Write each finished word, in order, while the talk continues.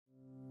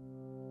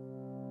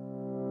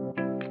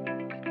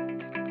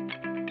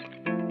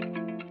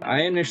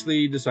I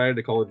initially decided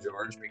to call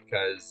George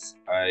because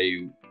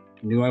I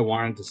knew I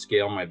wanted to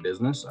scale my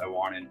business. I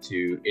wanted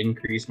to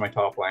increase my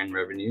top line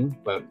revenue,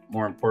 but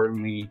more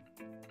importantly,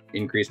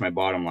 increase my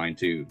bottom line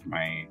too,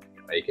 my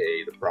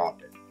AKA the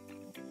profit.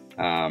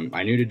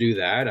 I knew to do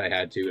that, I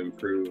had to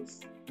improve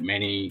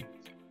many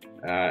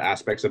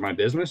aspects of my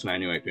business, and I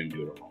knew I couldn't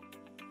do it alone.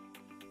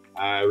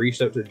 I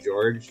reached out to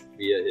George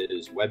via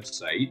his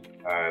website.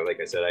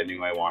 Like I said, I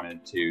knew I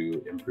wanted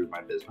to improve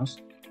my business.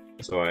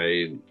 So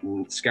I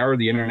scoured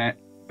the internet,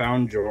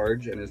 found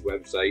George and his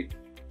website.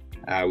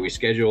 We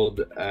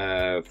scheduled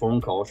a phone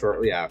call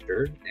shortly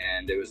after,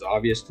 and it was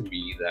obvious to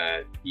me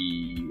that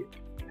he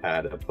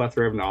had a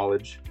plethora of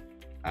knowledge,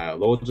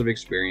 loads of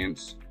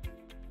experience,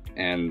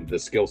 and the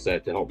skill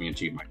set to help me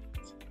achieve my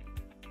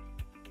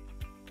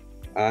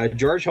goals.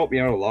 George helped me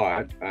out a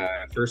lot.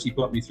 First, he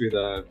put me through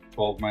the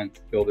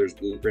 12-month Builder's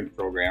Blueprint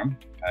program.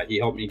 He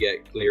helped me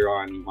get clear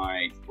on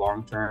my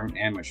long-term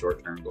and my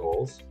short-term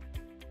goals.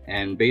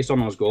 And based on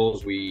those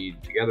goals, we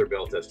together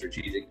built a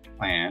strategic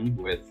plan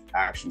with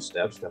action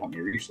steps to help me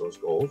reach those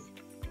goals.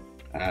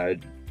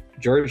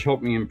 George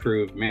helped me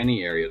improve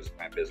many areas of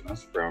my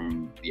business,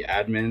 from the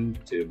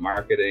admin to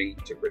marketing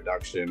to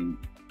production,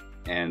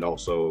 and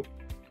also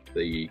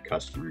the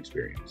customer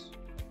experience.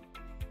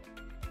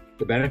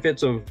 The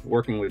benefits of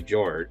working with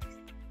George,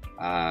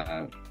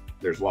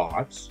 there's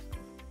lots.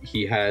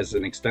 He has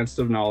an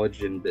extensive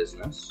knowledge in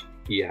business.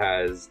 He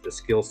has the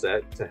skill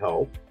set to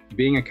help.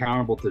 Being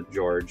accountable to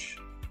George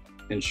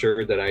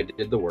ensured that I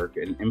did the work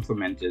and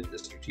implemented the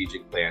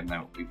strategic plan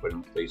that we put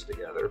in place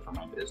together for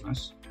my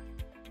business.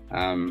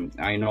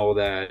 I know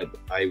that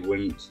I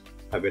wouldn't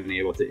have been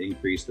able to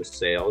increase the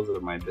sales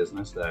of my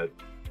business that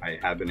I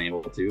have been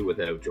able to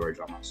without George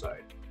on my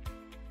side.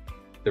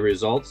 The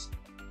results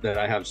that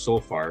I have so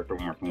far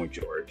from working with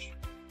George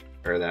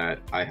are that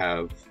I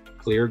have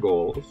clear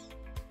goals,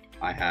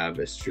 I have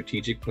a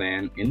strategic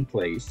plan in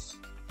place,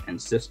 and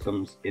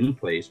systems in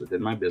place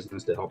within my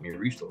business to help me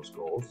reach those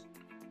goals.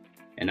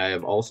 And I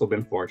have also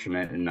been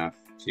fortunate enough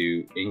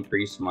to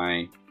increase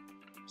my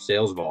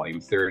sales volume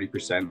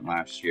 30%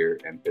 last year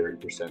and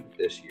 30%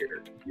 this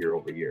year, year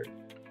over year.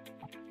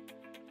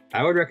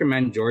 I would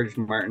recommend George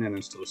Martin and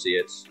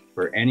Associates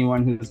for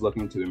anyone who's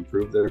looking to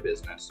improve their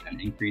business and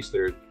increase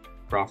their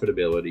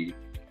profitability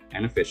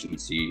and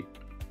efficiency,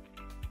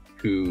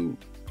 who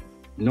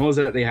knows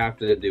that they have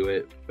to do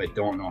it but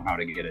don't know how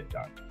to get it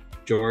done.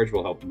 George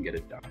will help them get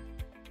it done.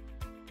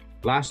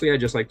 Lastly, I'd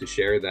just like to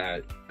share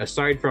that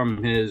aside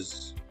from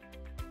his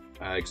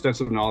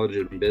extensive knowledge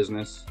in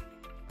business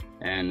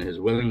and his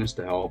willingness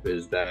to help,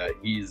 is that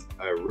he's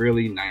a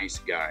really nice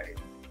guy.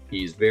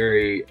 He's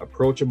very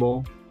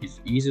approachable,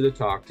 he's easy to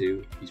talk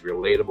to, he's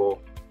relatable,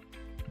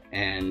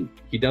 and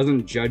he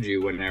doesn't judge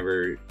you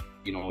whenever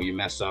you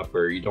mess up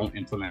or you don't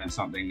implement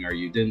something or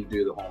you didn't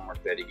do the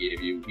homework that he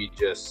gave you. He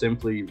just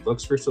simply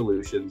looks for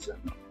solutions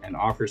and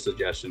offers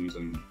suggestions,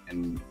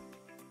 and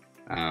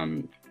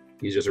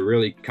he's just a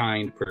really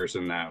kind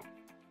person that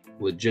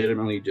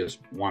legitimately just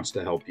wants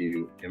to help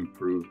you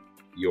improve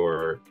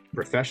your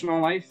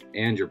professional life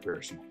and your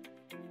personal.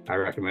 I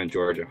recommend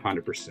George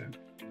 100%.